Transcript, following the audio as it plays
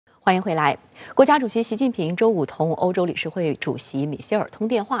欢迎回来。国家主席习近平周五同欧洲理事会主席米歇尔通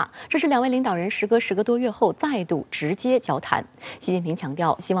电话，这是两位领导人时隔10个多月后再度直接交谈。习近平强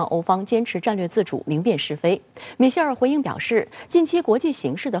调，希望欧方坚持战略自主，明辨是非。米歇尔回应表示，近期国际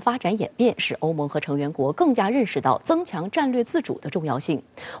形势的发展演变，使欧盟和成员国更加认识到增强战略自主的重要性。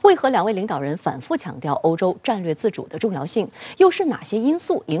为何两位领导人反复强调欧洲战略自主的重要性？又是哪些因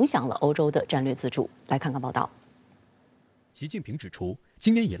素影响了欧洲的战略自主？来看看报道。习近平指出，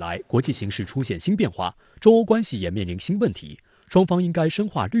今年以来，国际形势出现新变化，中欧关系也面临新问题。双方应该深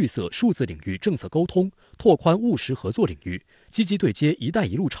化绿色、数字领域政策沟通，拓宽务实合作领域，积极对接“一带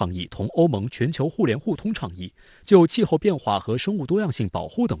一路”倡议同欧盟全球互联互通倡议，就气候变化和生物多样性保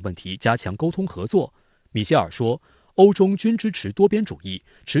护等问题加强沟通合作。米歇尔说，欧中均支持多边主义，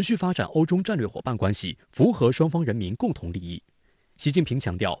持续发展欧中战略伙伴关系，符合双方人民共同利益。习近平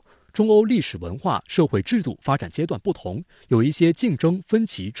强调，中欧历史文化、社会制度发展阶段不同，有一些竞争、分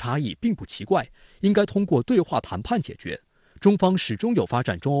歧、差异并不奇怪，应该通过对话谈判解决。中方始终有发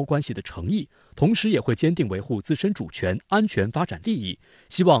展中欧关系的诚意，同时也会坚定维护自身主权、安全、发展利益。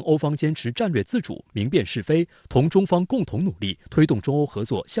希望欧方坚持战略自主，明辨是非，同中方共同努力，推动中欧合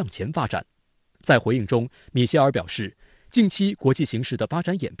作向前发展。在回应中，米歇尔表示，近期国际形势的发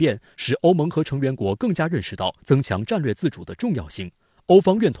展演变，使欧盟和成员国更加认识到增强战略自主的重要性。欧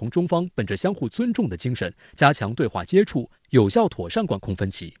方愿同中方本着相互尊重的精神，加强对话接触，有效妥善管控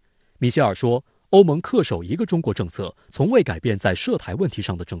分歧。米歇尔说，欧盟恪守一个中国政策，从未改变在涉台问题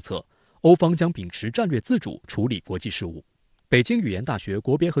上的政策。欧方将秉持战略自主处理国际事务。北京语言大学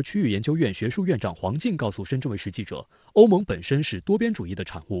国别和区域研究院学术院长黄静告诉深圳卫视记者，欧盟本身是多边主义的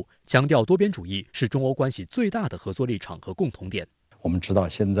产物，强调多边主义是中欧关系最大的合作立场和共同点。我们知道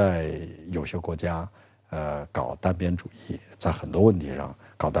现在有些国家搞单边主义，在很多问题上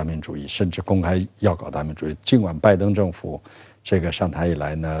搞单边主义，甚至公开要搞单边主义。尽管拜登政府这个上台以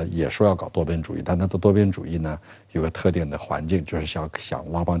来呢，也说要搞多边主义，但他的多边主义呢，有个特定的环境，就是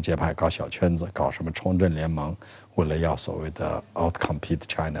想拉帮结派，搞小圈子，搞什么冲阵联盟，为了要所谓的 outcompete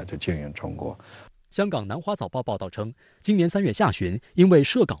China， 就竞赢中国。香港南华早报报道称，今年3月下旬，因为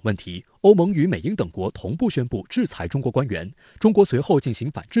涉港问题，欧盟与美英等国同步宣布制裁中国官员，中国随后进行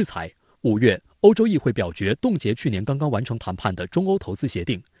反制裁。5月，欧洲议会表决冻结去年刚刚完成谈判的中欧投资协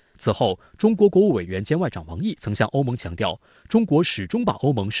定。此后，中国国务委员兼外长王毅曾向欧盟强调，中国始终把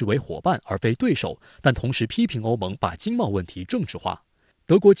欧盟视为伙伴而非对手，但同时批评欧盟把经贸问题政治化。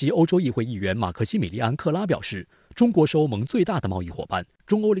德国籍欧洲议会议员马克西米利安·克拉表示，中国是欧盟最大的贸易伙伴，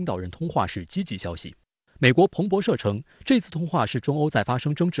中欧领导人通话是积极消息。美国彭博社称，这次通话是中欧在发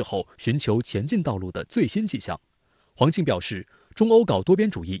生争执后寻求前进道路的最新迹象。黄静表示，中欧搞多边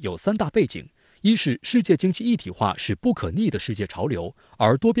主义有3大背景：一是世界经济一体化是不可逆的世界潮流，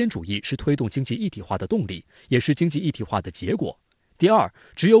而多边主义是推动经济一体化的动力，也是经济一体化的结果；第二，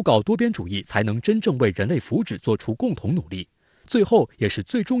只有搞多边主义，才能真正为人类福祉做出共同努力；最后也是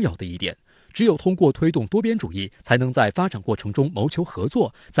最重要的一点，只有通过推动多边主义，才能在发展过程中谋求合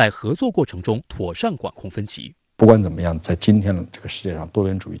作，在合作过程中妥善管控分歧。不管怎么样，在今天的这个世界上，多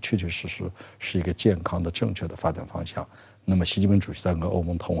边主义确确实实是一个健康的、正确的发展方向。那么，习近平主席在跟欧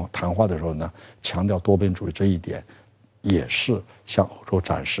盟谈话的时候呢，强调多边主义这一点，也是向欧洲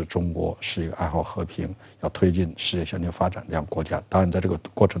展示中国是一个爱好和平、要推进世界向前发展这样国家。当然，在这个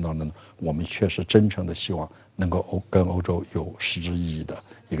过程当中呢，我们确实真诚的希望能够跟欧洲有实质意义的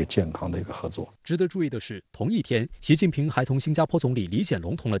一个健康的一个合作。值得注意的是，同一天，习近平还同新加坡总理李显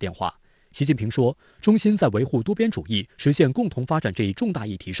龙通了电话。习近平说，中心在维护多边主义、实现共同发展这一重大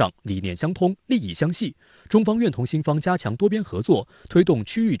议题上理念相通、利益相系。中方愿同新方加强多边合作，推动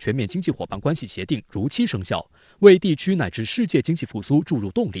区域全面经济伙伴关系协定如期生效，为地区乃至世界经济复苏注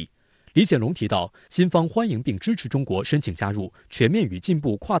入动力。李显龙提到，新方欢迎并支持中国申请加入全面与进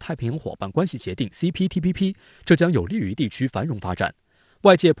步跨太平洋伙伴关系协定 Cptpp， 这将有利于地区繁荣发展。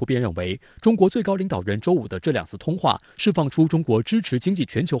外界普遍认为，中国最高领导人周五的这2次通话释放出中国支持经济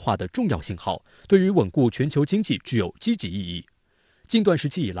全球化的重要信号，对于稳固全球经济具有积极意义。近段时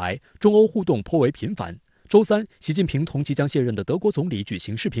期以来，中欧互动颇为频繁。周三，习近平同即将卸任的德国总理举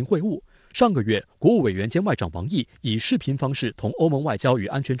行视频会晤。上个月，国务委员兼外长王毅以视频方式同欧盟外交与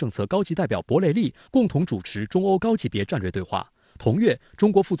安全政策高级代表博雷利共同主持中欧高级别战略对话。同月，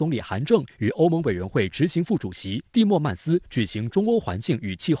中国副总理韩正与欧盟委员会执行副主席蒂莫曼斯举行中欧环境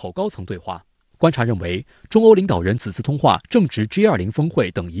与气候高层对话。观察认为，中欧领导人此次通话正值 G20 峰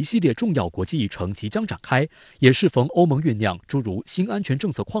会等一系列重要国际议程即将展开，也适逢欧盟酝酿诸如新安全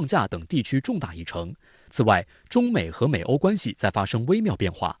政策框架等地区重大议程。此外，中美和美欧关系在发生微妙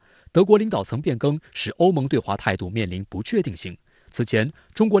变化，德国领导层变更使欧盟对华态度面临不确定性。此前，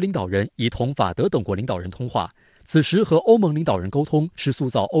中国领导人已同法德等国领导人通话。此时和欧盟领导人沟通是塑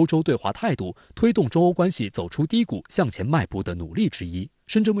造欧洲对华态度、推动中欧关系走出低谷、向前迈步的努力之一。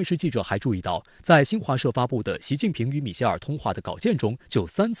深圳卫视记者还注意到，在新华社发布的习近平与米歇尔通话的稿件中，就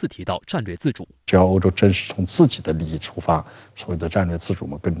3次提到战略自主。只要欧洲真是从自己的利益出发，所谓的战略自主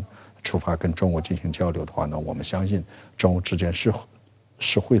嘛，跟中国进行交流的话呢，我们相信中欧之间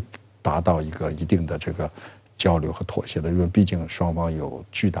是会达到一个一定的这个交流和妥协的，因为毕竟双方有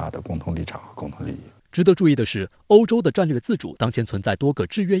巨大的共同立场和共同利益。值得注意的是，欧洲的战略自主当前存在多个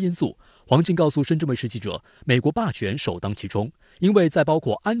制约因素。黄静告诉深圳卫视记者，美国霸权首当其冲，因为在包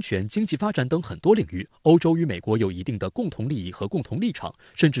括安全、经济发展等很多领域，欧洲与美国有一定的共同利益和共同立场，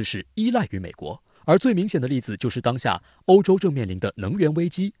甚至是依赖于美国。而最明显的例子就是当下欧洲正面临的能源危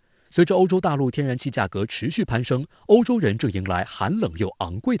机。随着欧洲大陆天然气价格持续攀升，欧洲人正迎来寒冷又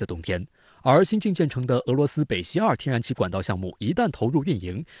昂贵的冬天。而新近建成的俄罗斯北溪2天然气管道项目一旦投入运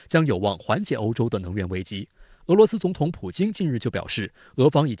营，将有望缓解欧洲的能源危机。俄罗斯总统普京近日就表示，俄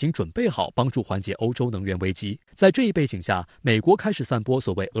方已经准备好帮助缓解欧洲能源危机。在这一背景下，美国开始散播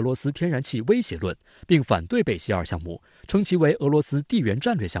所谓俄罗斯天然气威胁论，并反对北溪2项目，称其为俄罗斯地缘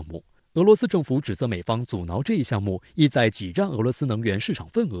战略项目。俄罗斯政府指责美方阻挠这一项目，意在挤占俄罗斯能源市场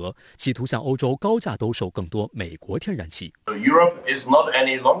份额，企图向欧洲高价兜售更多美国天然气。Europe is not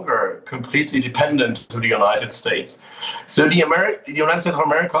any longer completely dependent to the United States. So the United States of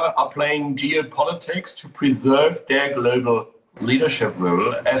America are playing geopolitics to preserve their global leadership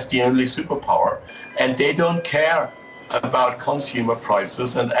role as the only superpower, and they don't care about consumer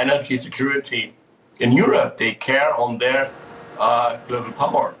prices and energy security in Europe. They care on their global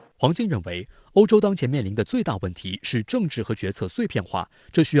power. 黄静认为，欧洲当前面临的最大问题是政治和决策碎片化，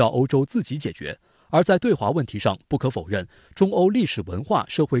这需要欧洲自己解决。而在对华问题上，不可否认，中欧历史文化、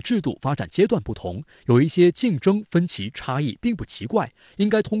社会制度发展阶段不同，有一些竞争、分歧、差异，并不奇怪，应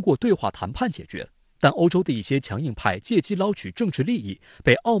该通过对话谈判解决。但欧洲的一些强硬派借机捞取政治利益，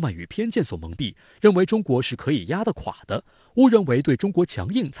被傲慢与偏见所蒙蔽，认为中国是可以压得垮的，误认为对中国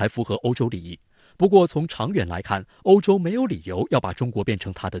强硬才符合欧洲利益。不过，从长远来看，欧洲没有理由要把中国变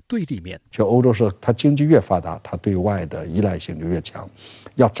成它的对立面。就欧洲是它经济越发达，它对外的依赖性就越强，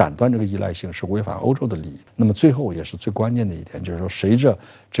要斩断这个依赖性是违反欧洲的利益。那么最后也是最关键的一点，就是说，随着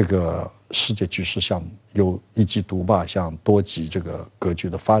这个世界局势向由一极独霸向多极这个格局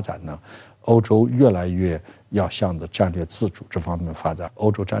的发展呢，欧洲越来越要向着战略自主这方面发展。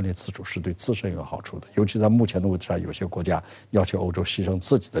欧洲战略自主是对自身有好处的，尤其在目前的位置上，有些国家要求欧洲牺牲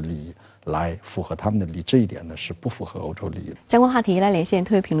自己的利益来符合他们的利益，这一点呢是不符合欧洲利益的。相关话题来连线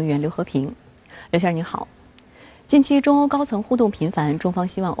特约评论员刘和平。刘先生您好。近期中欧高层互动频繁，中方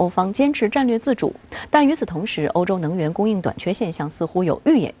希望欧方坚持战略自主，但与此同时，欧洲能源供应短缺现象似乎有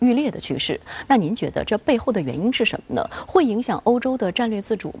愈演愈烈的趋势。那您觉得这背后的原因是什么呢？会影响欧洲的战略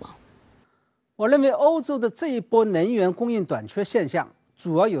自主吗？我认为欧洲的这一波能源供应短缺现象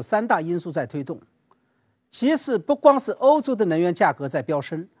主要有3大因素在推动。其次，不光是欧洲的能源价格在飙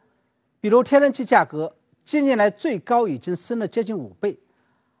升，比如天然气价格近年来最高已经升了接近5倍，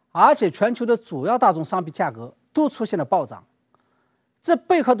而且全球的主要大宗商品价格都出现了暴涨。这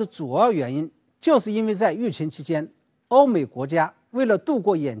背后的主要原因就是因为在疫情期间，欧美国家为了度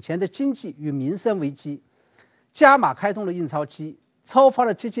过眼前的经济与民生危机，加码开通了印钞机，超发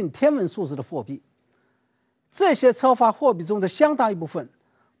了接近天文数字的货币。这些超发货币中的相当一部分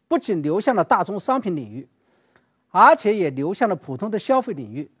不仅流向了大宗商品领域，而且也流向了普通的消费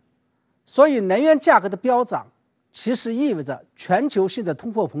领域。所以能源价格的飙涨其实意味着全球性的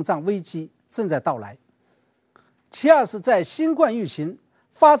通货膨胀危机正在到来。其二是在新冠疫情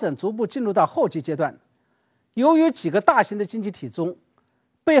发展逐步进入到后期阶段，由于几个大型的经济体中，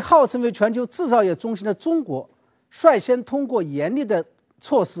被号称为全球制造业中心的中国率先通过严厉的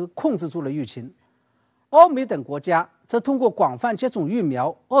措施控制住了疫情，欧美等国家则通过广泛接种疫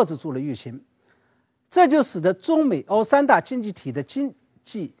苗遏制住了疫情。这就使得中美欧3大经济体的经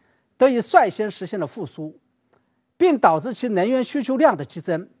济得以率先实现了复苏，并导致其能源需求量的激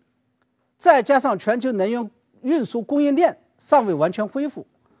增。再加上全球能源运输供应链尚未完全恢复，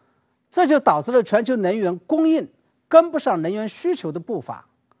这就导致了全球能源供应跟不上能源需求的步伐。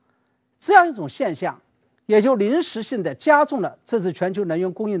这样一种现象也就临时性的加重了这次全球能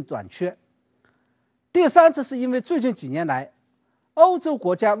源供应短缺。第三次是因为最近几年来，欧洲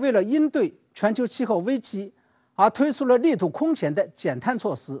国家为了应对全球气候危机而推出了力图空前的减碳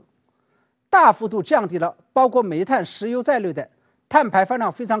措施，大幅度降低了包括煤炭、石油在内的碳排放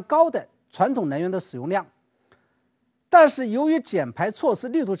量非常高的传统能源的使用量。但是由于减排措施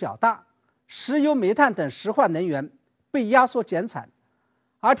力度较大，石油、煤炭等石化能源被压缩减产，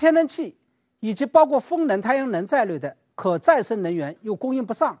而天然气以及包括风能、太阳能在内的可再生能源又供应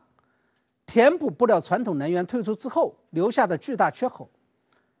不上，填补不了传统能源退出之后留下的巨大缺口。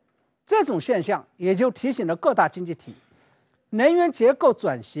这种现象也就提醒了各大经济体，能源结构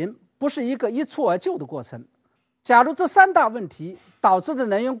转型不是一个一蹴而就的过程。假如这3大问题导致的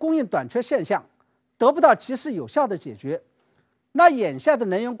能源供应短缺现象得不到及时有效的解决，那眼下的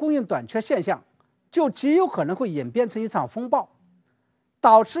能源供应短缺现象就极有可能会演变成一场风暴，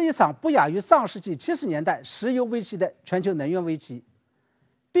导致一场不亚于上世纪70年代石油危机的全球能源危机，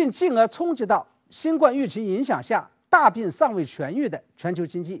并进而冲击到新冠疫情影响下大病尚未痊愈的全球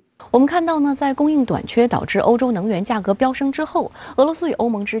经济。我们看到呢，在供应短缺导致欧洲能源价格飙升之后，俄罗斯与欧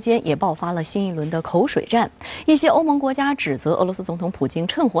盟之间也爆发了新一轮的口水战。一些欧盟国家指责俄罗斯总统普京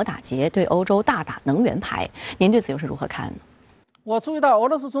趁火打劫，对欧洲大打能源牌。您对此又是如何看？我注意到俄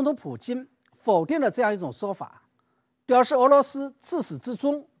罗斯总统普京否定了这样一种说法，表示俄罗斯自始至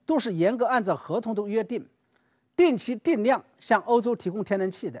终都是严格按照合同的约定，定期定量向欧洲提供天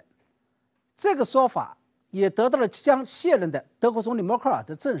然气的。这个说法也得到了即将卸任的德国总理默克尔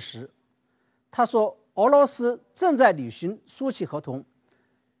的证实。他说，俄罗斯正在履行输气合同，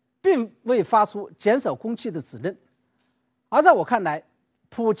并未发出减少供气的指令。而在我看来，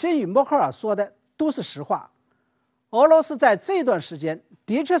普京与默克尔说的都是实话。俄罗斯在这段时间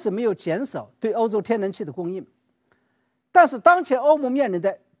的确是没有减少对欧洲天然气的供应，但是当前欧盟面临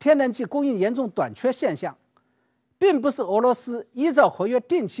的天然气供应严重短缺现象，并不是俄罗斯依照合约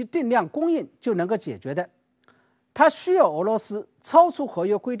定期定量供应就能够解决的。它需要俄罗斯超出合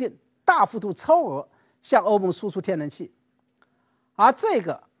约规定，大幅度超额向欧盟输出天然气，而这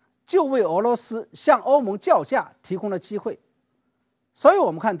个就为俄罗斯向欧盟叫价提供了机会。所以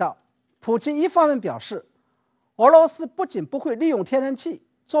我们看到，普京一方面表示，俄罗斯不仅不会利用天然气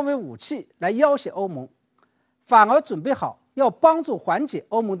作为武器来要挟欧盟，反而准备好要帮助缓解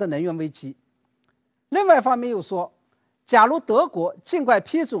欧盟的能源危机。另外一方面又说，假如德国尽快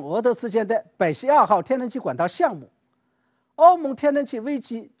批准俄德之间的北溪2号天然气管道项目，欧盟天然气危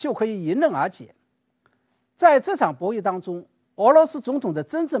机就可以迎刃而解。在这场博弈当中，俄罗斯总统的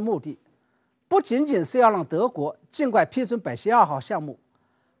真正目的不仅仅是要让德国尽快批准北溪2号项目，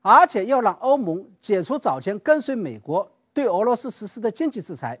而且要让欧盟解除早前跟随美国对俄罗斯实施的经济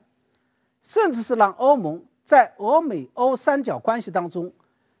制裁，甚至是让欧盟在俄美欧三角关系当中，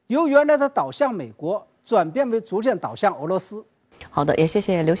由原来的导向美国转变为逐渐导向俄罗斯。好的，也谢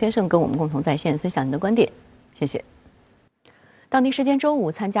谢刘先生跟我们共同在线分享您的观点，谢谢。当地时间周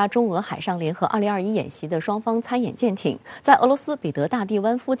五，参加中俄海上联合2021演习的双方参演舰艇，在俄罗斯彼得大帝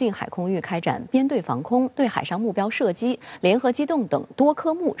湾附近海空域开展编队防空、对海上目标射击、联合机动等多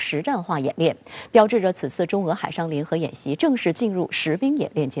科目实战化演练，标志着此次中俄海上联合演习正式进入实兵演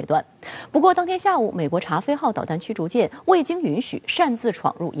练阶段。不过，当天下午，美国查菲号导弹驱逐舰未经允许擅自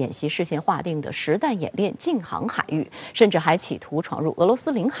闯入演习事先划定的实弹演练禁航海域，甚至还企图闯入俄罗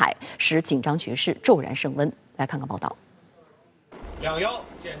斯领海，使紧张局势骤然升温。来看看报道。2幺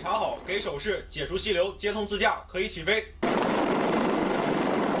检查好，给手势，解除气流，接通自驾，可以起飞。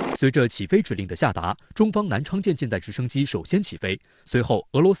随着起飞指令的下达，中方南昌舰舰载直升机首先起飞，随后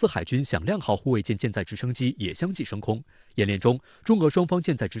俄罗斯海军响亮号护卫舰舰载直升机也相继升空。演练中，中俄双方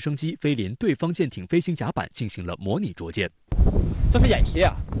舰载直升机飞临对方舰艇飞行甲板进行了模拟着舰。这次演习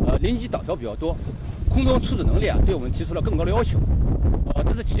临机导调比较多，空中处置能力对我们提出了更高的要求。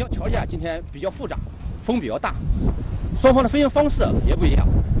这次起降条件今天比较复杂，风比较大。双方的飞行方式也不一样，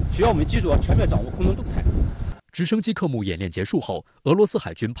需要我们记住全面掌握空中动态。直升机科目演练结束后，俄罗斯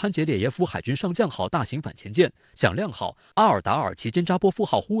海军潘杰列耶夫海军上将号大型反潜舰、响亮号、阿尔达尔旗坚扎波夫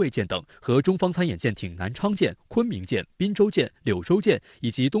号护卫舰等和中方参演舰艇南昌舰、昆明舰、滨州舰、柳州舰以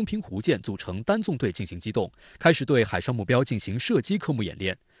及东平湖舰组成单纵队进行机动，开始对海上目标进行射击科目演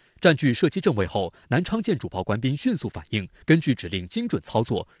练。占据射击正位后，南昌舰主炮官兵迅速反应，根据指令精准操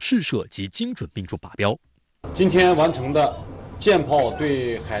作、试射及精准命中靶标。今天完成的舰炮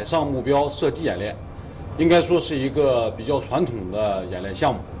对海上目标射击演练，应该说是一个比较传统的演练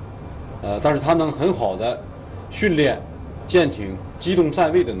项目，但是它能很好的训练舰艇机动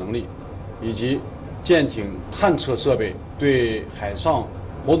站位的能力，以及舰艇探测设备对海上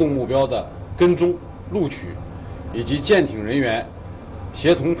活动目标的跟踪、录取，以及舰艇人员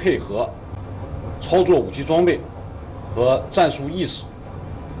协同配合、操作武器装备和战术意识。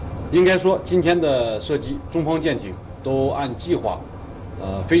应该说，今天的射击，中方舰艇都按计划，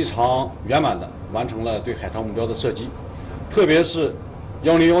非常圆满的完成了对海上目标的射击。特别是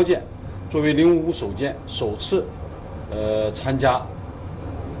101舰作为055首舰，首次参加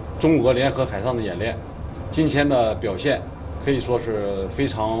中俄联合海上的演练，今天的表现可以说是非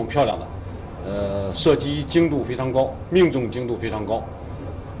常漂亮的，射击精度非常高，命中精度非常高，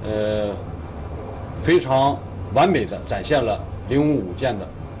非常完美的展现了055舰的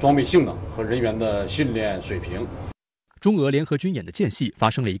装备性能和人员的训练水平。中俄联合军演的间隙发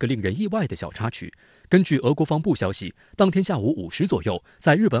生了一个令人意外的小插曲。根据俄国防部消息，当天下午5时左右，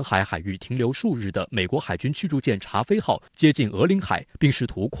在日本海域停留数日的美国海军驱逐舰查菲号接近俄领海，并试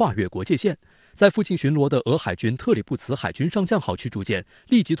图跨越国界线。在附近巡逻的俄海军特里布茨海军上将号驱逐舰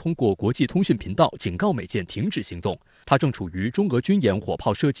立即通过国际通讯频道警告美舰停止行动，它正处于中俄军演火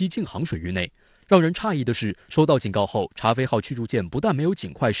炮射击禁航水域内。让人诧异的是，收到警告后，查菲号驱逐舰不但没有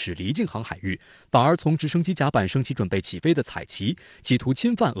尽快驶离禁航海域，反而从直升机甲板升起准备起飞的彩旗，企图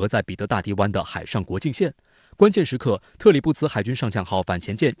侵犯俄在彼得大帝湾的海上国境线。关键时刻，特里布茨海军上将号反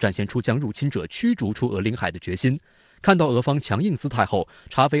潜舰展现出将入侵者驱逐出俄领海的决心。看到俄方强硬姿态后，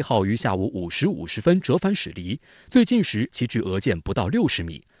查菲号于下午5时50分折返驶离，最近时其距俄舰不到60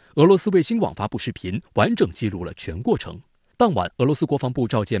米。俄罗斯卫星网发布视频，完整记录了全过程。当晚，俄罗斯国防部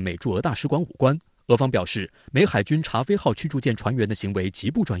召见美驻俄大使馆武官。俄方表示，美海军查菲号驱逐舰船员的行为极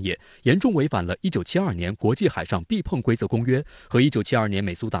不专业，严重违反了1972年国际海上避碰规则公约和1972年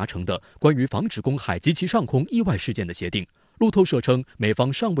美苏达成的关于防止公海及其上空意外事件的协定。路透社称，美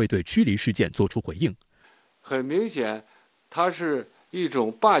方尚未对驱离事件作出回应。很明显，它是一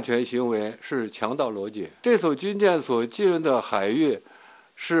种霸权行为，是强盗逻辑。这艘军舰所进入的海域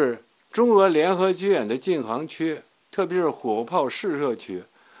是中俄联合军演的禁航区，特别是火炮试射区。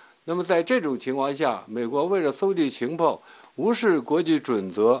那么在这种情况下，美国为了搜集情报，无视国际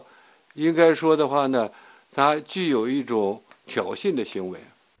准则，应该说的话呢，它具有一种挑衅的行为。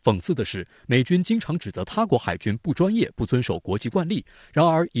讽刺的是，美军经常指责他国海军不专业、不遵守国际惯例，然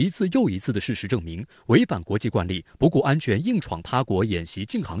而一次又一次的事实证明，违反国际惯例、不顾安全硬闯他国演习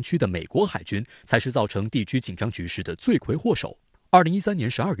禁航区的美国海军，才是造成地区紧张局势的罪魁祸首。2013年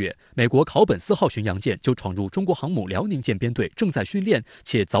12月，美国考本4号巡洋舰就闯入中国航母辽宁舰编队正在训练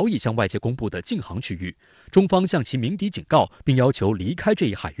且早已向外界公布的禁航区域，中方向其鸣笛警告，并要求离开这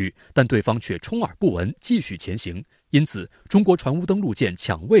一海域，但对方却充耳不闻，继续前行。因此，中国船坞登陆舰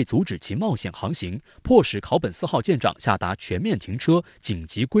抢位阻止其冒险航行，迫使考本4号舰长下达全面停车、紧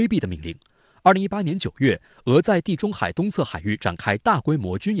急规避的命令。2018年9月，俄在地中海东侧海域展开大规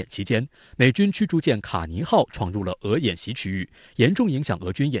模军演期间，美军驱逐舰卡尼号闯入了俄演习区域，严重影响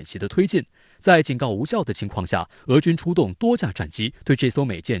俄军演习的推进。在警告无效的情况下，俄军出动多架战机对这艘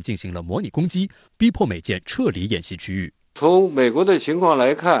美舰进行了模拟攻击，逼迫美舰撤离演习区域。从美国的情况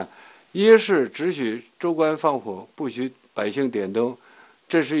来看，一是只许州官放火，不许百姓点灯，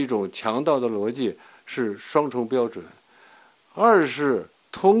这是一种强盗的逻辑，是双重标准；二是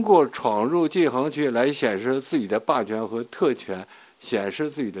通过闯入禁航区来显示自己的霸权和特权，显示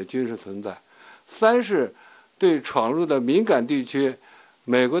自己的军事存在；三是对闯入的敏感地区，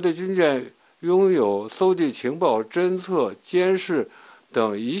美国的军舰拥有搜集情报、侦测、监视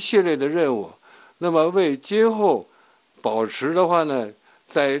等一系列的任务。那么为今后保持的话呢，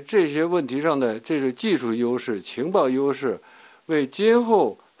在这些问题上的这个技术优势、情报优势，为今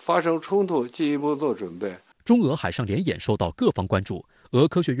后发生冲突进一步做准备。中俄海上联演受到各方关注。俄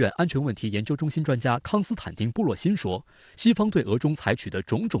科学院安全问题研究中心专家康斯坦丁·布洛辛说，西方对俄中采取的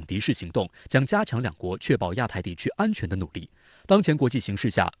种种敌视行动，将加强两国确保亚太地区安全的努力。当前国际形势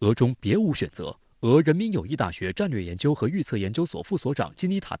下，俄中别无选择。俄人民友谊大学战略研究和预测研究所副所长基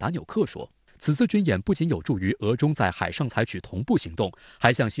尼塔·达纽克说，此次军演不仅有助于俄中在海上采取同步行动，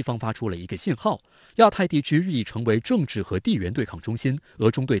还向西方发出了一个信号：亚太地区日益成为政治和地缘对抗中心，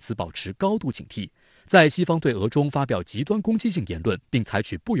俄中对此保持高度警惕。在西方对俄中发表极端攻击性言论并采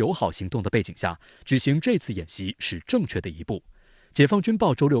取不友好行动的背景下，举行这次演习是正确的一步。解放军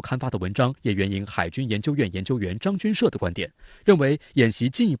报周6刊发的文章也援引海军研究院研究员张军社的观点，认为演习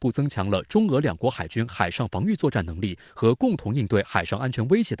进一步增强了中俄两国海军海上防御作战能力和共同应对海上安全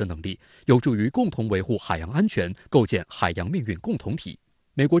威胁的能力，有助于共同维护海洋安全，构建海洋命运共同体。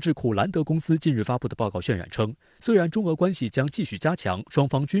美国智库兰德公司近日发布的报告渲染称，虽然中俄关系将继续加强，双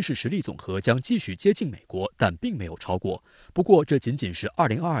方军事实力总和将继续接近美国，但并没有超过。不过，这仅仅是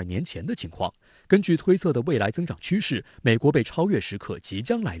2022年前的情况。根据推测的未来增长趋势，美国被超越时刻即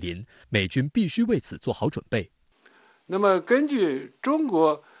将来临，美军必须为此做好准备。那么，根据中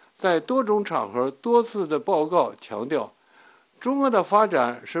国在多种场合多次的报告强调，中俄的发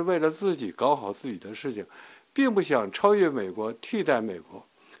展是为了自己搞好自己的事情，并不想超越美国、替代美国。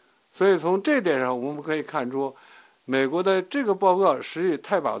所以从这点上，我们可以看出，美国的这个报告实际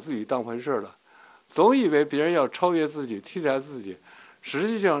太把自己当回事了，总以为别人要超越自己、替代自己。实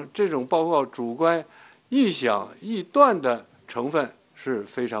际上，这种报告主观、臆想、臆断的成分是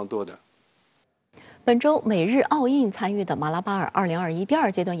非常多的。本周美日澳印参与的马拉巴尔2021第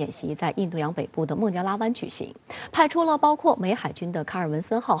2阶段演习在印度洋北部的孟加拉湾举行，派出了包括美海军的卡尔文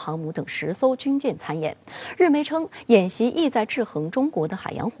森号航母等10艘军舰参演。日媒称，演习意在制衡中国的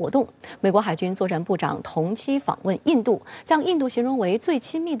海洋活动。美国海军作战部长同期访问印度，将印度形容为最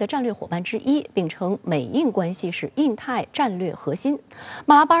亲密的战略伙伴之一，并称美印关系是印太战略核心。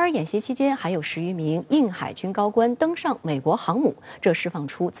马拉巴尔演习期间，还有10余名印海军高官登上美国航母，这释放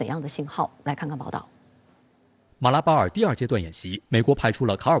出怎样的信号？来看看报道。马拉巴尔第2阶段演习，美国派出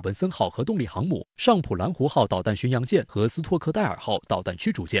了卡尔文森号核动力航母、上普兰湖号导弹巡洋舰和斯托克戴尔号导弹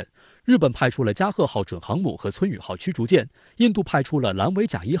驱逐舰；日本派出了加贺号准航母和村宇号驱逐舰；印度派出了兰维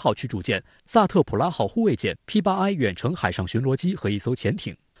贾1号驱逐舰、萨特普拉号护卫舰、P8I 远程海上巡逻机和1艘潜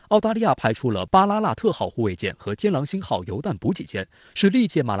艇。澳大利亚派出了巴拉纳特号护卫舰和天狼星号油弹补给舰，是历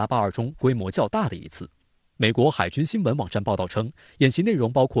届马拉巴尔中规模较大的一次。美国海军新闻网站报道称，演习内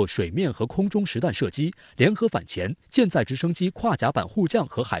容包括水面和空中实弹射击、联合反潜、舰载直升机跨甲板护降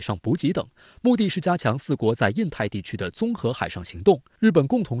和海上补给等，目的是加强4国在印太地区的综合海上行动。日本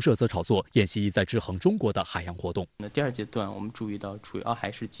共同社则炒作，演习意在制衡中国的海洋活动。那第2阶段，我们注意到主要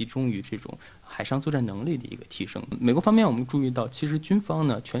还是集中于这种海上作战能力的一个提升。美国方面，我们注意到，其实军方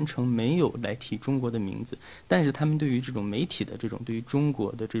呢全程没有来提中国的名字，但是他们对于这种媒体的这种对于中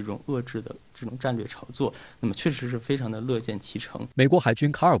国的这种遏制的这种战略炒作，那么确实是非常的乐见其成。美国海军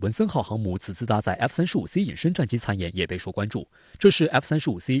卡尔文森号航母此次搭载 F-35C 隐身战机参演，也备受关注。这是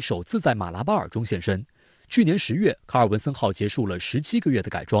F-35C 首次在马拉巴尔中现身。去年10月，卡尔文森号结束了17个月的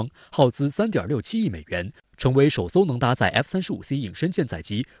改装，耗资3.67亿美元，成为首艘能搭载 F-35C 隐身舰载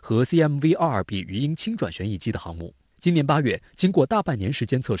机和 CMV-22B 鱼鹰轻转旋翼机的航母。今年8月，经过大半年时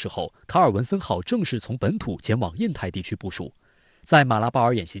间测试后，卡尔文森号正式从本土前往印太地区部署。在马拉巴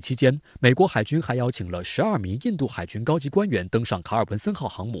尔演习期间，美国海军还邀请了12名印度海军高级官员登上卡尔文森号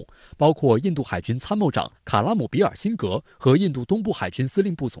航母，包括印度海军参谋长卡拉姆比尔辛格和印度东部海军司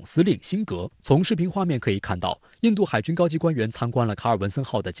令部总司令辛格。从视频画面可以看到，印度海军高级官员参观了卡尔文森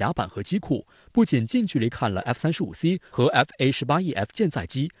号的甲板和机库，不仅近距离看了 F-35C 和 F-A-18EF 舰载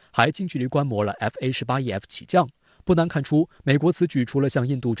机，还近距离观摩了 F-A-18EF 起降。不难看出，美国此举除了向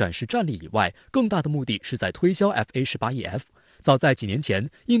印度展示战力以外，更大的目的是在推销 F-A-18EF。早在几年前，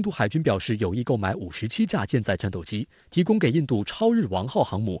印度海军表示有意购买57架舰载战斗机，提供给印度超日王号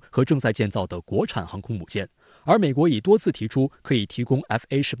航母和正在建造的国产航空母舰。而美国已多次提出可以提供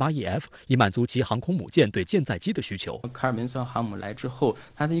F-A-18EF， 以满足其航空母舰对舰载机的需求。卡尔文森航母来之后，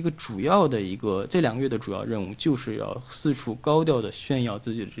它的一个主要的这2个月的主要任务就是要四处高调的炫耀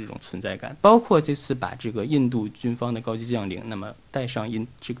自己的这种存在感，包括这次把这个印度军方的高级将领那么带上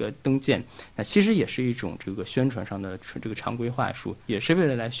这个登舰，那其实也是一种这个宣传上的这个常规话术，也是为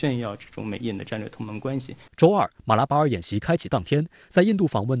了来炫耀这种美印的战略同盟关系。周二，马拉巴尔演习开启当天，在印度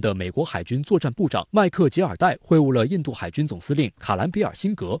访问的美国海军作战部长麦克吉尔代会晤了印度海军总司令卡兰比尔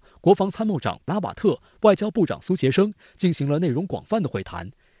辛格、国防参谋长拉瓦特、外交部长苏杰生，进行了内容广泛的会谈。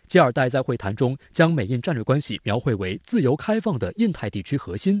吉尔代在会谈中将美印战略关系描绘为自由开放的印太地区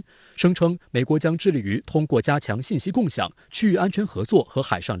核心，声称美国将致力于通过加强信息共享、区域安全合作和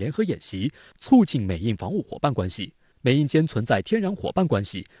海上联合演习，促进美印防务伙伴关系。美印间存在天然伙伴关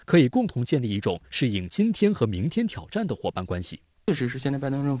系，可以共同建立一种适应今天和明天挑战的伙伴关系。确实是现在拜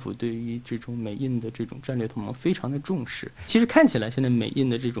登政府对于这种美印的这种战略同盟非常的重视。其实看起来现在美印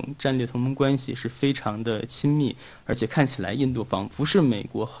的这种战略同盟关系是非常的亲密，而且看起来印度仿佛是美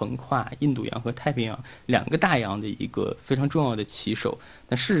国横跨印度洋和太平洋2个大洋的一个非常重要的旗手，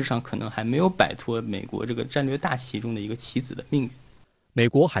但事实上可能还没有摆脱美国这个战略大旗中的一个棋子的命运。美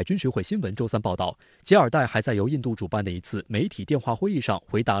国海军学会新闻周3报道，吉尔代还在由印度主办的一次媒体电话会议上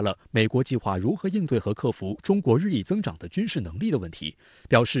回答了美国计划如何应对和克服中国日益增长的军事能力的问题，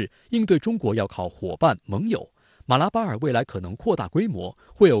表示应对中国要靠伙伴盟友。马拉巴尔未来可能扩大规模，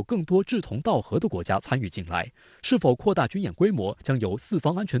会有更多志同道合的国家参与进来，是否扩大军演规模将由4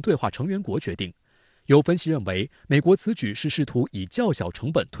方安全对话成员国决定。有分析认为，美国此举是试图以较小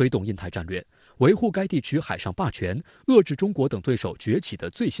成本推动印太战略，维护该地区海上霸权，遏制中国等对手崛起的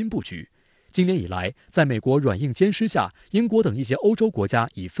最新布局。今年以来，在美国软硬兼施下，英国等一些欧洲国家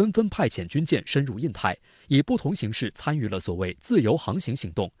已纷纷派遣军舰深入印太，以不同形式参与了所谓自由航行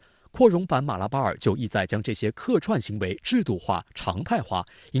行动。扩容版马拉巴尔就意在将这些客串行为制度化、常态化，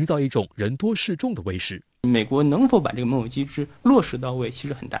营造一种人多势众的威势。美国能否把这个盟友机制落实到位，其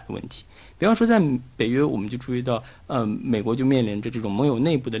实很大的问题。比方说，在北约，我们就注意到，美国就面临着这种盟友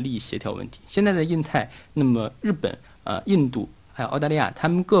内部的利益协调问题。现在的印太，那么日本、印度还有澳大利亚，他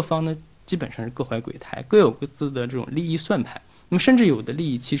们各方呢基本上是各怀鬼胎，各有各自的这种利益算盘。那么甚至有的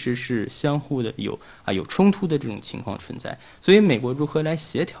利益其实是相互的有冲突的这种情况存在。所以美国如何来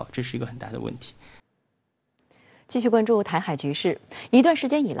协调，这是一个很大的问题。继续关注台海局势。一段时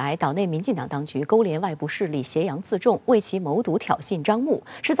间以来，岛内民进党当局勾连外部势力，挟洋自重，为其谋独挑衅张目，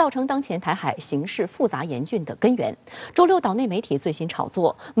是造成当前台海形势复杂严峻的根源。周六，岛内媒体最新炒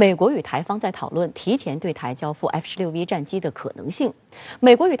作，美国与台方在讨论提前对台交付 F-16V 战机的可能性。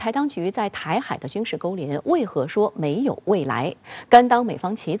美国与台当局在台海的军事勾连，为何说没有未来？甘当美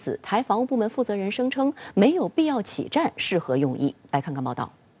方棋子，台防务部门负责人声称没有必要起战，是何用意？来看看报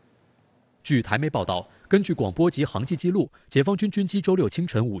道。据台媒报道，根据广播及航迹记录，解放军军机周六清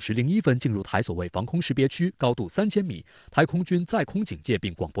晨5时01分进入台所谓防空识别区，高度3000米，台空军在空警戒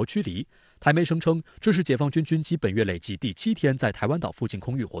并广播驱离。台媒声称，这是解放军军机本月累计第7天在台湾岛附近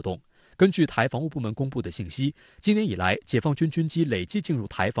空域活动。根据台防务部门公布的信息，今年以来，解放军军机累计进入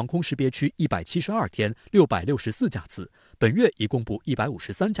台防空识别区172天，664架次，本月已公布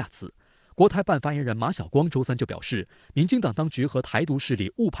153架次。国台办发言人马晓光周三就表示，民进党当局和台独势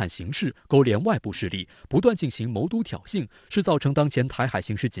力误判形势，勾连外部势力，不断进行谋独挑衅，是造成当前台海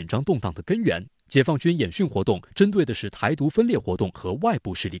形势紧张动荡的根源。解放军演训活动针对的是台独分裂活动和外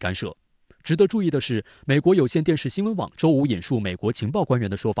部势力干涉。值得注意的是，美国有线电视新闻网周五引述美国情报官员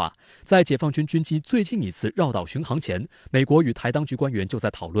的说法，在解放军军机最近一次绕岛巡航前，美国与台当局官员就在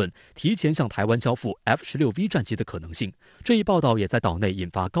讨论提前向台湾交付 F-16V 战机的可能性。这一报道也在岛内引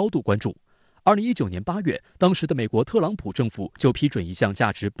发高度关注。2019年8月，当时的美国特朗普政府就批准一项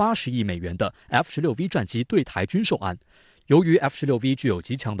价值80亿美元的 F-16V 战机对台军售案。由于 F-16V 具有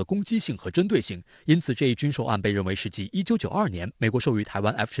极强的攻击性和针对性，因此这一军售案被认为是继1992年美国授予台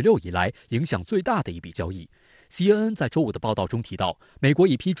湾 F-16以来影响最大的一笔交易。CNN 在周五的报道中提到，美国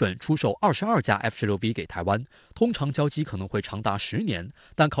已批准出售22架 F-16V 给台湾，通常交机可能会长达10年，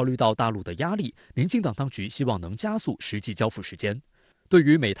但考虑到大陆的压力，民进党当局希望能加速实际交付时间。对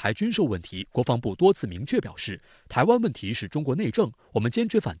于美台军售问题，国防部多次明确表示，台湾问题是中国内政，我们坚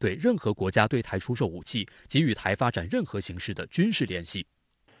决反对任何国家对台出售武器及与台发展任何形式的军事联系。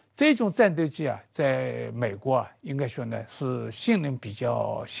这种战斗机在美国应该说呢是性能比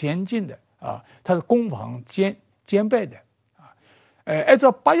较先进的它是攻防兼备的按照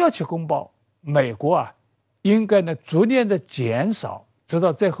817公报，美国应该呢逐年的减少，直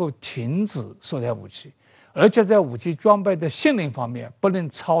到最后停止售台武器。而且在武器装备的性能方面不能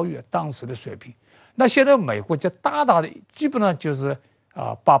超越当时的水平。那现在美国就大大的基本上就是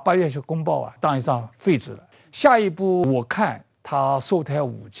把817公报当一张废纸了。下一步我看它售台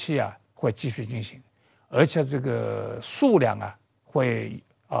武器会继续进行，而且这个数量会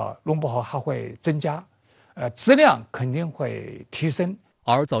弄不好还会增加，质量肯定会提升。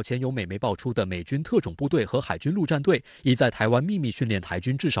而早前由美媒爆出的美军特种部队和海军陆战队已在台湾秘密训练台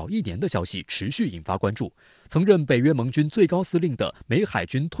军至少1年的消息持续引发关注。曾任北约盟军最高司令的美海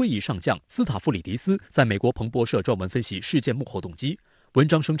军退役上将斯塔夫里迪斯在美国彭博社撰文分析事件幕后动机。文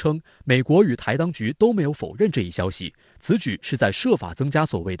章声称，美国与台当局都没有否认这一消息，此举是在设法增加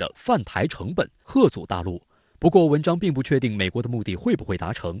所谓的犯台成本，吓阻大陆。不过，文章并不确定美国的目的会不会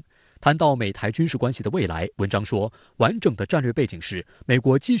达成。谈到美台军事关系的未来，文章说，完整的战略背景是美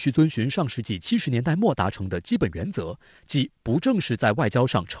国继续遵循上世纪70年代末达成的基本原则，即不正式在外交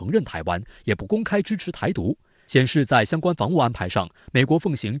上承认台湾，也不公开支持台独，显示在相关防务安排上，美国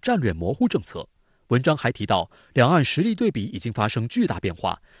奉行战略模糊政策。文章还提到，两岸实力对比已经发生巨大变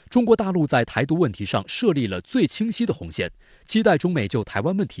化，中国大陆在台独问题上设立了最清晰的红线，期待中美就台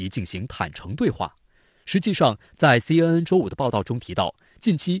湾问题进行坦诚对话。实际上，在 CNN 周五的报道中提到，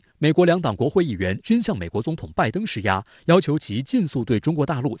近期美国2党国会议员均向美国总统拜登施压，要求其尽速对中国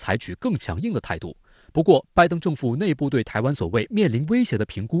大陆采取更强硬的态度。不过，拜登政府内部对台湾所谓面临威胁的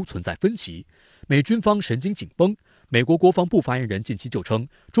评估存在分歧，美军方神经紧绷。美国国防部发言人近期就称，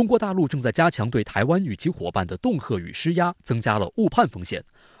中国大陆正在加强对台湾与其伙伴的恫吓与施压，增加了误判风险。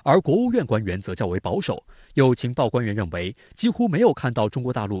而国务院官员则较为保守，有情报官员认为，几乎没有看到中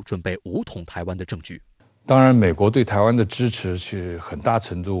国大陆准备武统台湾的证据。当然，美国对台湾的支持是很大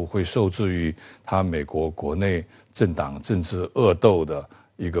程度会受制于它美国国内政党政治恶斗的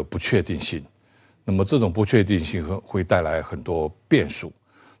一个不确定性。那么这种不确定性会带来很多变数。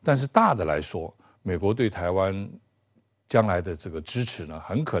但是大的来说，美国对台湾将来的这个支持呢，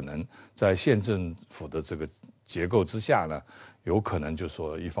很可能在县政府的这个结构之下呢，有可能就是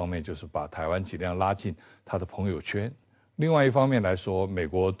说，一方面就是把台湾尽量拉进他的朋友圈。另外一方面来说，美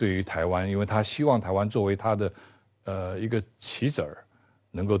国对于台湾，因为他希望台湾作为他的一个棋子儿，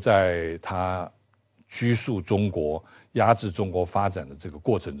能够在他拘束中国、压制中国发展的这个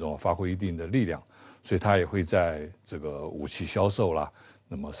过程中发挥一定的力量，所以他也会在这个武器销售啦，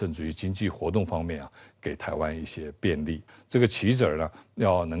那么甚至于经济活动方面给台湾一些便利。这个棋子儿呢，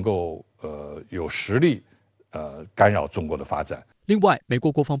要能够有实力干扰中国的发展。另外，美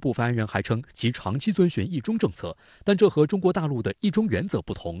国国防部发言人还称，其长期遵循一中政策，但这和中国大陆的一中原则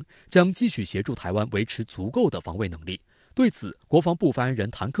不同，将继续协助台湾维持足够的防卫能力。对此，国防部发言人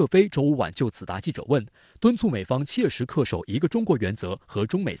谭克飞周五晚就此答记者问，敦促美方切实恪守一个中国原则和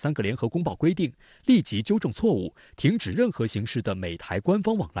中美3个联合公报规定，立即纠正错误，停止任何形式的美台官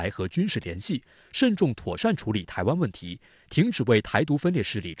方往来和军事联系，慎重妥善处理台湾问题，停止为台独分裂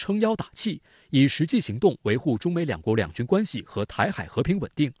势力撑腰打气，以实际行动维护中美两国两军关系和台海和平稳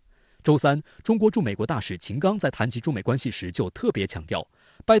定。周三，中国驻美国大使秦刚在谈及中美关系时就特别强调，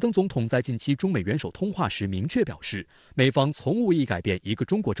拜登总统在近期中美元首通话时明确表示，美方从无意改变一个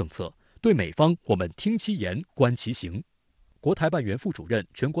中国政策，对美方我们听其言观其行。国台办原副主任、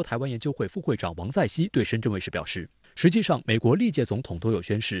全国台湾研究会副会长王在熙对深圳卫视表示，实际上美国历届总统都有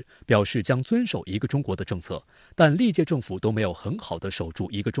宣誓，表示将遵守一个中国的政策，但历届政府都没有很好的守住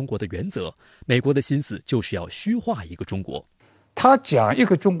一个中国的原则，美国的心思就是要虚化一个中国。他讲一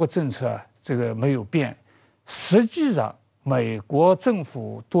个中国政策这个没有变，实际上美国政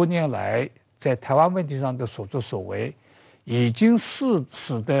府多年来在台湾问题上的所作所为，已经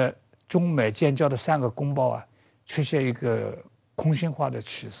使得中美建交的3个公报出现一个空心化的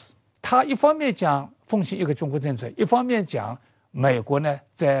趋势。他一方面讲奉行一个中国政策，一方面讲美国呢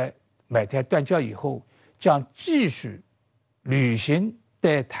在美台断交以后将继续履行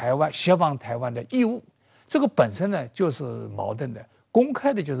对台湾协防台湾的义务。这个本身呢就是矛盾的，公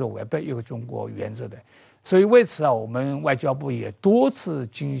开的就是违背一个中国原则的，所以为此我们外交部也多次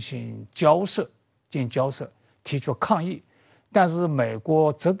进行交涉，提出抗议，但是美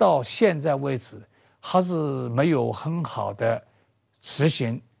国直到现在为止还是没有很好的实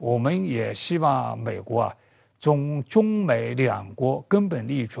行。我们也希望美国从中美两国根本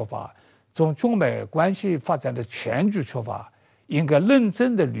利益出发，从中美关系发展的全局出发，应该认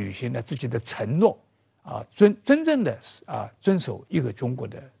真的履行了自己的承诺。真正的遵守一个中国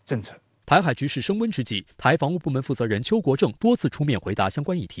的政策。台海局势升温之际，台防务部门负责人邱国正多次出面回答相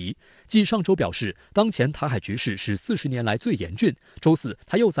关议题。继上周表示，当前台海局势是40年来最严峻。周四，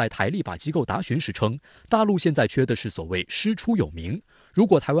他又在台立法机构答询时称，大陆现在缺的是所谓师出有名。如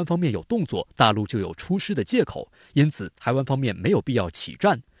果台湾方面有动作，大陆就有出师的借口，因此台湾方面没有必要起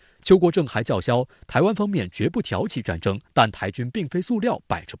战。邱国正还叫嚣，台湾方面绝不挑起战争，但台军并非塑料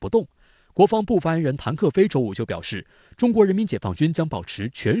摆着不动。国防部发言人谭克飞周五就表示，中国人民解放军将保持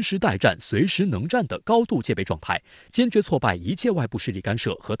全时待战、随时能战的高度戒备状态，坚决挫败一切外部势力干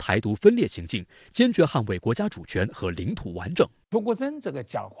涉和台独分裂行径，坚决捍卫国家主权和领土完整。邱国正这个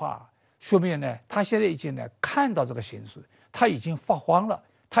讲话，说明呢，他现在已经看到这个形势，他已经发慌了，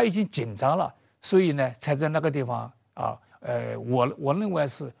他已经紧张了，所以呢，才在那个地方我认为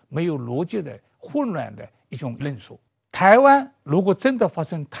是没有逻辑的、混乱的一种论述。台湾如果真的发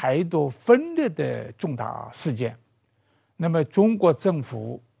生台独分裂的重大事件，那么中国政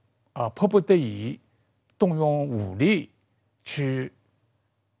府迫不得已动用武力去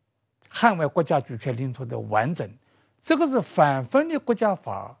捍卫国家主权领土的完整，这个是反分裂国家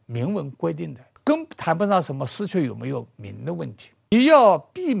法明文规定的，更谈不上什么失去有没有名的问题。你要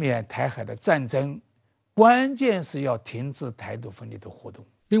避免台海的战争，关键是要停止台独分裂的活动。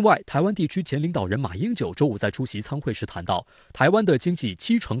另外，台湾地区前领导人马英九周五在出席参会时谈到，台湾的经济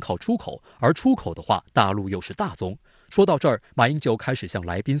70%靠出口，而出口的话，大陆又是大宗。说到这儿，马英九开始向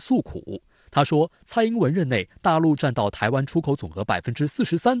来宾诉苦。他说，蔡英文任内，大陆占到台湾出口总额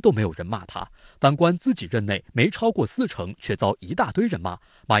43%都没有人骂他；反观自己任内，没超过40%，却遭一大堆人骂。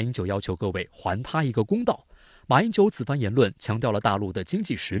马英九要求各位还他一个公道。马英九此番言论强调了大陆的经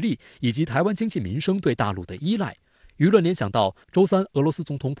济实力以及台湾经济民生对大陆的依赖。舆论联想到，周三俄罗斯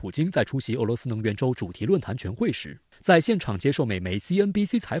总统普京在出席俄罗斯能源周主题论坛全会时，在现场接受美媒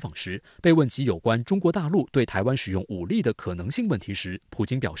CNBC 采访时，被问及有关中国大陆对台湾使用武力的可能性问题时，普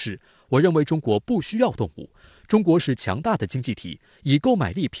京表示：“我认为中国不需要动武，中国是强大的经济体，以购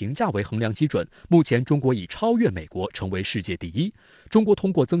买力评价为衡量基准，目前中国已超越美国，成为世界第一。中国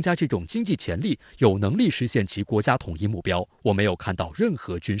通过增加这种经济潜力，有能力实现其国家统一目标。我没有看到任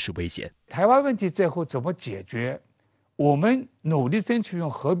何军事威胁。”台湾问题最后怎么解决？我们努力争取用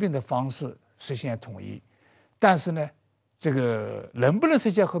和平的方式实现统一，但是呢，这个能不能实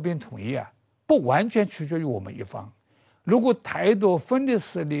现和平统一不完全取决于我们一方。如果台独分裂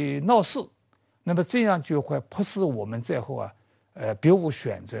势力闹事，那么这样就会迫使我们最后别无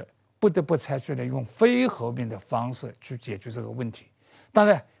选择，不得不采取用非和平的方式去解决这个问题。当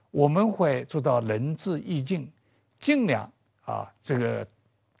然，我们会做到仁至义尽，尽量这个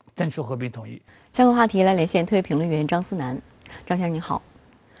争取和平统一。相关话题来连线特约评论员张思南。张先生您好，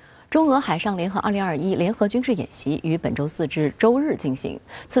中俄海上联合2021联合军事演习于本周4至周日进行。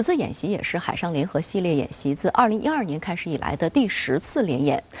此次演习也是海上联合系列演习自2012年开始以来的第10次联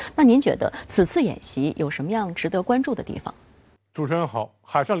演。那您觉得此次演习有什么样值得关注的地方？主持人好，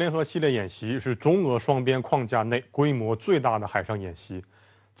海上联合系列演习是中俄双边框架内规模最大的海上演习。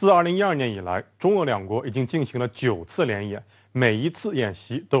自2012年以来，中俄两国已经进行了9次联演，每一次演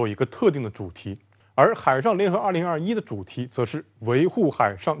习都有一个特定的主题。而海上联合2021的主题则是维护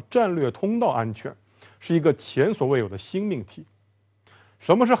海上战略通道安全，是一个前所未有的新命题。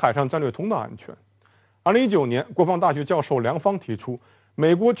什么是海上战略通道安全？2019年，国防大学教授梁芳提出，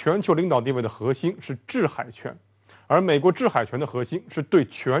美国全球领导地位的核心是制海权，而美国制海权的核心是对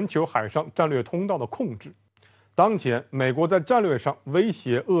全球海上战略通道的控制。当前，美国在战略上威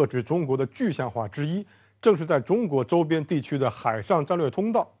胁遏制中国的具象化之一，正是在中国周边地区的海上战略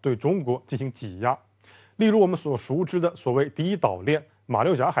通道对中国进行挤压。例如我们所熟知的所谓第一岛链、马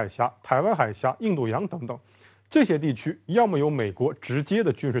六甲海峡、台湾海峡、印度洋等等，这些地区要么有美国直接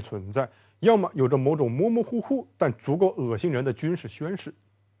的军事存在，要么有着某种模模糊糊但足够恶心人的军事宣示。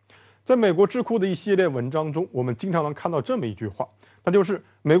在美国智库的一系列文章中，我们经常能看到这么一句话，那就是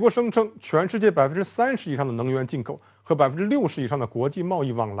美国声称全世界30%以上的能源进口和60%以上的国际贸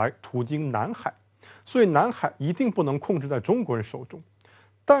易往来途经南海，所以南海一定不能控制在中国人手中。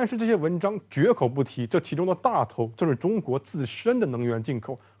但是这些文章绝口不提，这其中的大头正是中国自身的能源进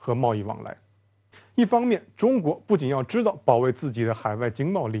口和贸易往来。一方面，中国不仅要知道保卫自己的海外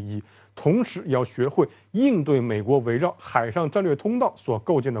经贸利益，同时也要学会应对美国围绕海上战略通道所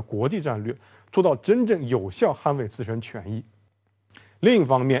构建的国际战略，做到真正有效捍卫自身权益。另一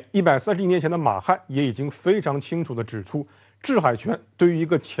方面，131年前的马汉也已经非常清楚地指出，制海权对于一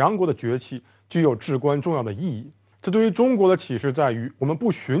个强国的崛起具有至关重要的意义。这对于中国的启示在于，我们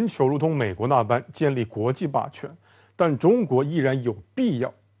不寻求如同美国那般建立国际霸权，但中国依然有必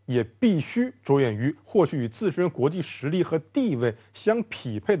要，也必须着眼于获取与自身国际实力和地位相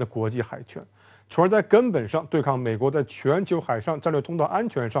匹配的国际海权，从而在根本上对抗美国在全球海上战略通道安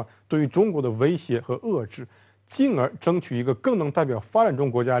全上对于中国的威胁和遏制，进而争取一个更能代表发展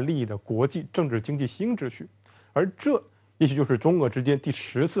中国家利益的国际政治经济新秩序。而这也许就是中俄之间第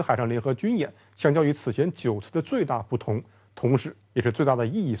10次海上联合军演相较于此前9次的最大不同，同时也是最大的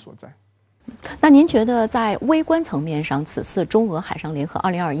意义所在。那您觉得在微观层面上，此次中俄海上联合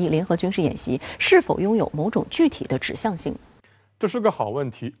2021联合军事演习是否拥有某种具体的指向性？这是个好问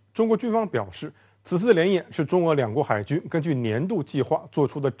题。中国军方表示，此次联演是中俄两国海军根据年度计划做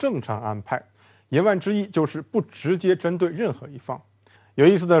出的正常安排，言外之意就是不直接针对任何一方。有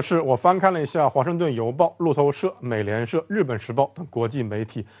意思的是，我翻看了一下《华盛顿邮报》、路透社、美联社、日本时报等国际媒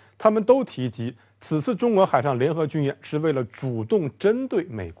体，他们都提及此次中俄海上联合军演是为了主动针对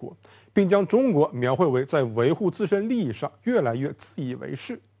美国，并将中国描绘为在维护自身利益上越来越自以为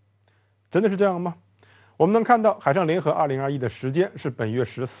是。真的是这样吗？我们能看到，海上联合2021的时间是本月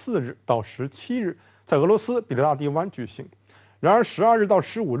14日到17日，在俄罗斯彼得大帝湾举行。然而12日到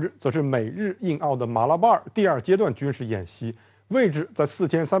15日，则是美日印澳的马拉巴尔第2阶段军事演习，位置在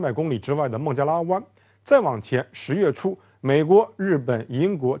4300公里之外的孟加拉湾。再往前，10月初，美国、日本、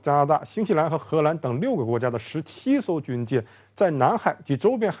英国、加拿大、新西兰和荷兰等6个国家的17艘军舰在南海及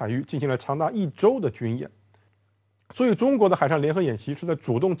周边海域进行了长达1周的军演。所以，中国的海上联合演习是在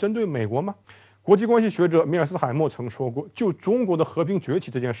主动针对美国吗？国际关系学者米尔斯海默曾说过，就中国的和平崛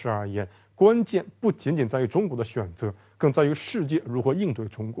起这件事而言，关键不仅仅在于中国的选择，更在于世界如何应对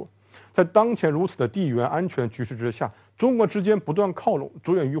中国。在当前如此的地缘安全局势之下，中国之间不断靠拢，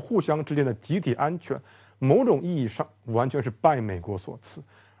着眼于互相之间的集体安全，某种意义上完全是拜美国所赐。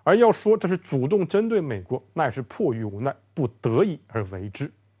而要说这是主动针对美国，那也是迫于无奈，不得已而为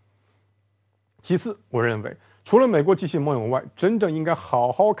之。其次，我认为除了美国及其盟友外，真正应该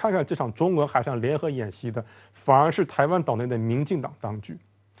好好看看这场中俄海上联合演习的，反而是台湾岛内的民进党当局。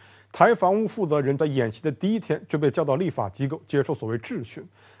台防务负责人在演习的第1天就被叫到立法机构接受所谓质询，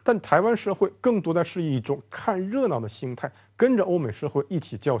但台湾社会更多的是一种看热闹的心态，跟着欧美社会一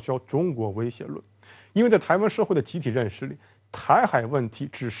起叫嚣中国威胁论。因为在台湾社会的集体认识里，台海问题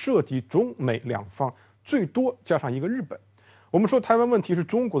只涉及中美两方，最多加上一个日本。我们说台湾问题是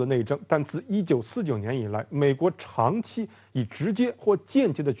中国的内政，但自1949年以来，美国长期以直接或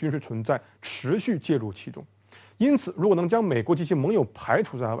间接的军事存在持续介入其中。因此，如果能将美国及其盟友排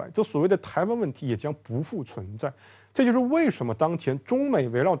除在外，这所谓的台湾问题也将不复存在。这就是为什么当前中美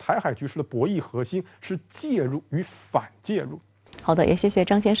围绕台海局势的博弈核心是介入与反介入。好的，也谢谢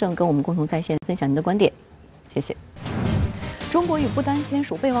张先生跟我们共同在线分享您的观点，谢谢。中国与不丹签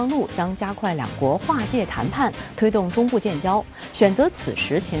署备忘录，将加快两国划界谈判，推动中部建交。选择此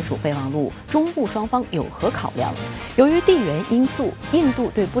时签署备忘录，中部双方有何考量？由于地缘因素，印度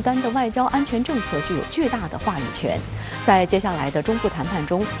对不丹的外交安全政策具有巨大的话语权。在接下来的中部谈判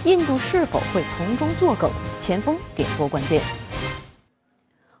中，印度是否会从中作梗？前锋点拨关键。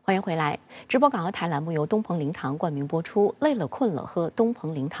欢迎回来，直播港澳台栏目由东鹏灵堂冠名播出。累了困了，喝东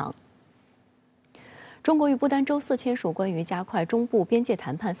鹏灵堂。中国与不丹周4签署关于加快中部边界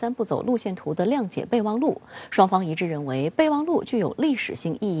谈判3步走路线图的谅解备忘录，双方一致认为备忘录具有历史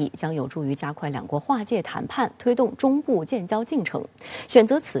性意义，将有助于加快两国划界谈判，推动中部建交进程。选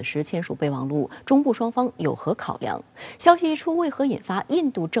择此时签署备忘录，中部双方有何考量？消息一出，为何引发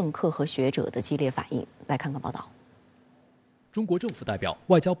印度政客和学者的激烈反应？来看看报道。中国政府代表、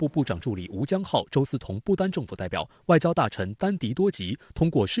外交部部长助理吴江浩周4同不丹政府代表、外交大臣丹迪多吉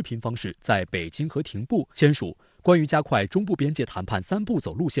通过视频方式在北京和廷布签署关于加快中部边界谈判3步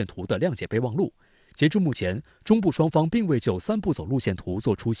走路线图的谅解备忘录。截至目前，中部双方并未就3步走路线图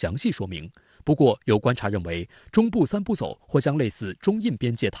作出详细说明。不过，有观察认为，中部3步走或将类似中印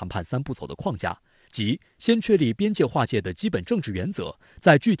边界谈判3步走的框架，即先确立边界划界的基本政治原则，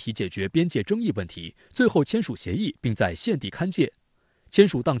再具体解决边界争议问题，最后签署协议，并在现地勘界。签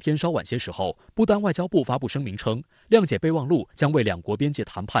署当天稍晚些时候，不丹外交部发布声明称，谅解备忘录将为两国边界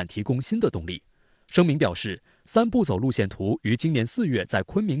谈判提供新的动力。声明表示，3步走路线图于今年4月在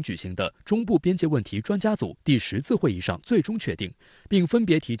昆明举行的中部边界问题专家组第10次会议上最终确定，并分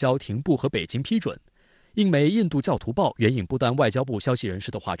别提交廷布和北京批准。英媒《印度教徒报》援引不丹外交部消息人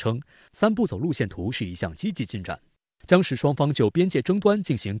士的话称，3步走路线图是一项积极进展，将使双方就边界争端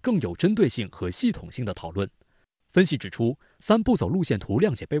进行更有针对性和系统性的讨论。分析指出，3步走路线图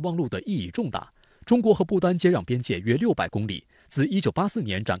谅解备忘录的意义重大。中国和不丹接壤边界约600公里，自1984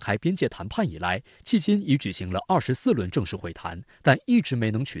年展开边界谈判以来，迄今已举行了24轮正式会谈，但一直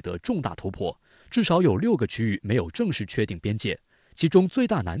没能取得重大突破，至少有6个区域没有正式确定边界。其中最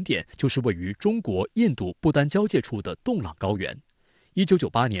大难点就是位于中国、印度、不丹交界处的洞朗高原。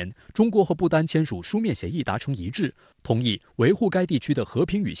1998年，中国和不丹签署书面协议达成一致，同意维护该地区的和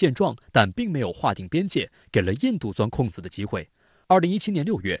平与现状，但并没有划定边界，给了印度钻空子的机会。2017年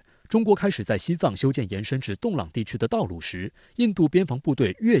6月，中国开始在西藏修建延伸至洞朗地区的道路时，印度边防部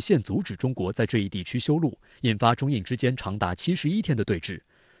队越线阻止中国在这一地区修路，引发中印之间长达71天的对峙。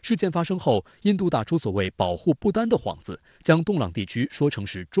事件发生后，印度打出所谓保护不丹的幌子，将洞朗地区说成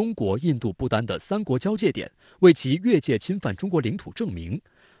是中国、印度、不丹的3国交界点，为其越界侵犯中国领土证明。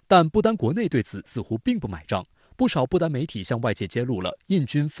但不丹国内对此似乎并不买账，不少不丹媒体向外界揭露了印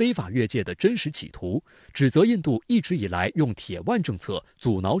军非法越界的真实企图，指责印度一直以来用铁腕政策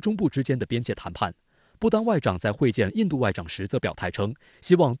阻挠中部之间的边界谈判。不丹外长在会见印度外长时则表态称，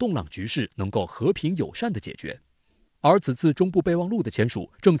希望洞朗局势能够和平友善地解决。而此次中部备忘录的签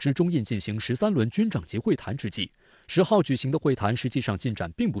署，正值中印进行13轮军长级会谈之际。10号举行的会谈实际上进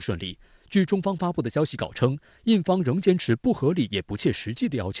展并不顺利。据中方发布的消息稿称，印方仍坚持不合理也不切实际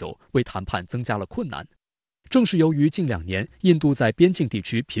的要求，为谈判增加了困难。正是由于近2年印度在边境地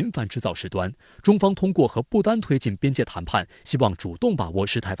区频繁制造事端，中方通过和不丹推进边界谈判，希望主动把握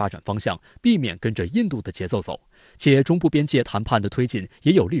事态发展方向，避免跟着印度的节奏走。且中部边界谈判的推进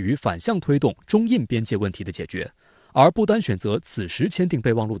也有利于反向推动中印边界问题的解决。而不丹选择此时签订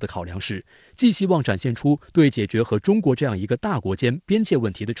备忘录的考量是，既希望展现出对解决和中国这样一个大国间边界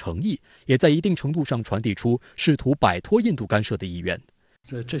问题的诚意，也在一定程度上传递出试图摆脱印度干涉的意愿。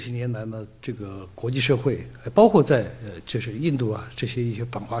这些年来呢，这个国际社会，包括在就是印度啊这些一些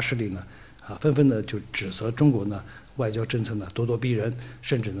反华势力呢，纷纷的就指责中国呢外交政策呢咄咄逼人，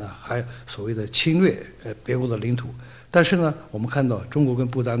甚至呢还所谓的侵略别国的领土。但是呢，我们看到中国跟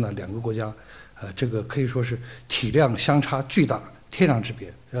不丹呢2个国家。这个可以说是体量相差巨大，天壤之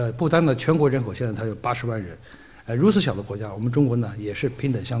别。不丹的全国人口现在它有80万人，如此小的国家，我们中国呢也是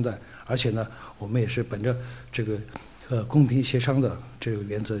平等相待，而且呢，我们也是本着这个公平协商的这个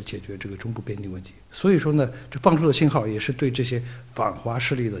原则解决这个中部边境问题。所以说呢，这放出的信号也是对这些反华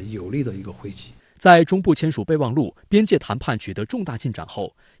势力的有利的一个回击。在中部签署备忘录，边界谈判取得重大进展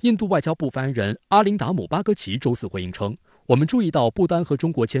后，印度外交部发言人阿林达姆·巴格奇周4回应称，我们注意到不丹和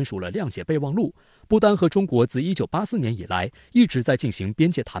中国签署了谅解备忘录，不丹和中国自1984年以来一直在进行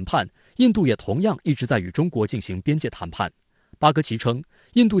边界谈判，印度也同样一直在与中国进行边界谈判。巴格奇称，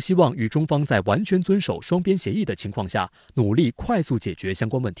印度希望与中方在完全遵守双边协议的情况下，努力快速解决相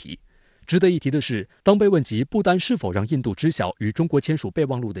关问题。值得一提的是，当被问及不丹是否让印度知晓与中国签署备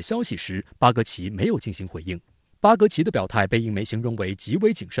忘录的消息时，巴格奇没有进行回应。巴格奇的表态被印媒形容为极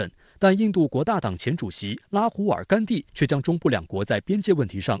为谨慎，但印度国大党前主席拉胡尔·甘地却将中部2国在边界问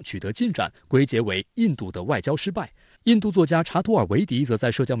题上取得进展归结为印度的外交失败，印度作家查图尔维迪则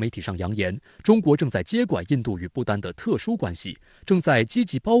在社交媒体上扬言，中国正在接管印度与不丹的特殊关系，正在积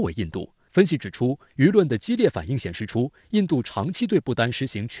极包围印度。分析指出，舆论的激烈反应显示出印度长期对不丹实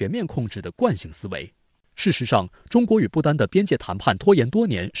行全面控制的惯性思维。事实上，中国与不丹的边界谈判拖延多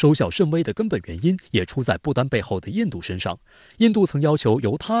年、收效甚微的根本原因，也出在不丹背后的印度身上。印度曾要求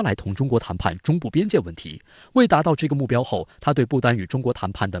由他来同中国谈判中部边界问题，为达到这个目标后，他对不丹与中国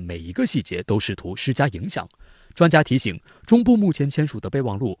谈判的每一个细节都试图施加影响。专家提醒，中部目前签署的备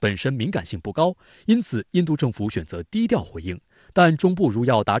忘录本身敏感性不高，因此印度政府选择低调回应。但中部如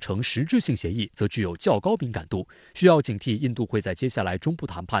要达成实质性协议，则具有较高敏感度，需要警惕印度会在接下来中部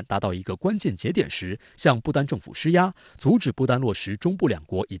谈判达到一个关键节点时，向不丹政府施压，阻止不丹落实中部两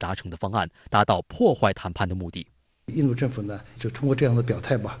国已达成的方案，达到破坏谈判的目的。印度政府呢，就通过这样的表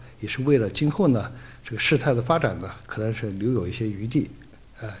态吧，也是为了今后呢这个事态的发展呢，可能是留有一些余地，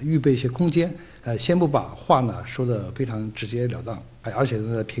预备一些空间，先不把话呢说得非常直截了当，而且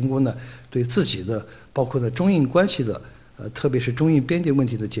呢评估呢对自己的包括呢中印关系的。特别是中印边界问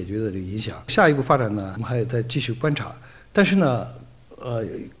题的解决的这个影响，下一步发展呢，我们还得再继续观察。但是呢，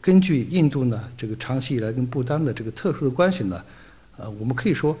根据印度呢这个长期以来跟不丹的这个特殊的关系呢，我们可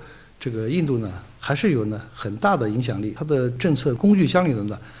以说，这个印度呢还是有呢很大的影响力，它的政策工具箱里头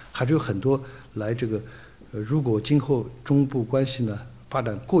呢还是有很多来这个，如果今后中部关系呢发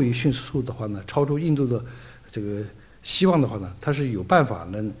展过于迅速的话呢，超出印度的这个希望的话呢，它是有办法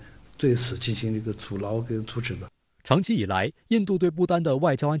能对此进行一个阻挠跟阻止的。长期以来，印度对不丹的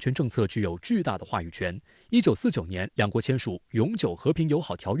外交安全政策具有巨大的话语权。1949年，两国签署《永久和平友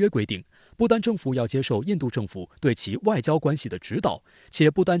好条约》，规定不丹政府要接受印度政府对其外交关系的指导，且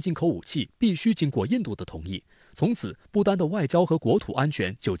不丹进口武器必须经过印度的同意。从此，不丹的外交和国土安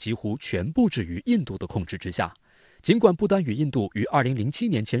全就几乎全部置于印度的控制之下。尽管不丹与印度于2007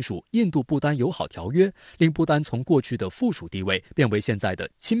年签署《印度不丹友好条约》，令不丹从过去的附属地位变为现在的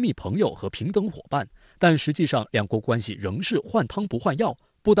亲密朋友和平等伙伴，但实际上两国关系仍是换汤不换药。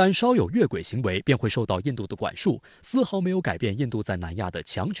不丹稍有越轨行为，便会受到印度的管束，丝毫没有改变印度在南亚的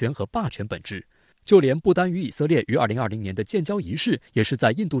强权和霸权本质。就连不丹与以色列于2020年的建交仪式，也是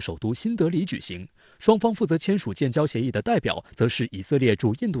在印度首都新德里举行。双方负责签署建交协议的代表，则是以色列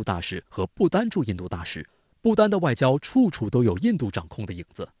驻印度大使和不丹驻印度大使。不丹的外交处处都有印度掌控的影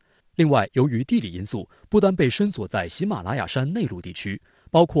子。另外，由于地理因素，不丹被深锁在喜马拉雅山内陆地区，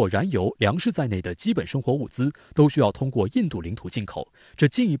包括燃油、粮食在内的基本生活物资都需要通过印度领土进口，这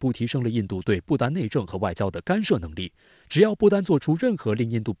进一步提升了印度对不丹内政和外交的干涉能力。只要不丹做出任何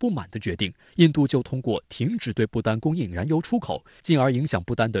令印度不满的决定，印度就通过停止对不丹供应燃油出口，进而影响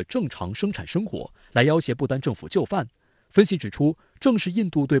不丹的正常生产生活，来要挟不丹政府就范。分析指出，正是印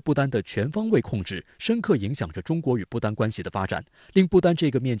度对不丹的全方位控制，深刻影响着中国与不丹关系的发展，令不丹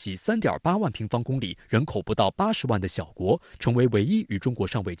这个面积3.8万平方公里、人口不到80万的小国，成为唯一与中国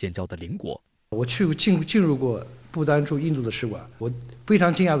尚未建交的邻国。我进入过不丹驻印度的使馆，我非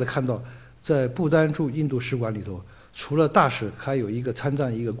常惊讶地看到，在不丹驻印度使馆里头，除了大使还有一个参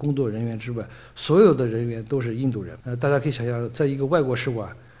赞一个工作人员之外，所有的人员都是印度人。大家可以想象，在一个外国使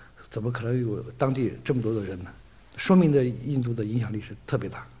馆，怎么可能有当地这么多的人呢？说明的印度的影响力是特别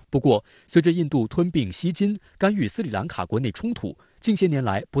大。不过，随着印度吞并西金、干预斯里兰卡国内冲突，近些年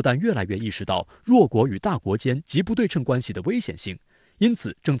来不但越来越意识到弱国与大国间极不对称关系的危险性，因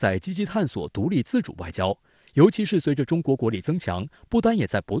此正在积极探索独立自主外交。尤其是随着中国国力增强，不丹也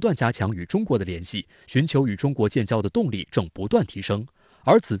在不断加强与中国的联系，寻求与中国建交的动力正不断提升。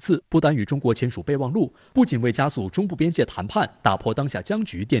而此次不丹与中国签署备忘录，不仅为加速中部边界谈判、打破当下僵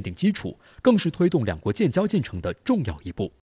局奠定基础，更是推动两国建交进程的重要一步。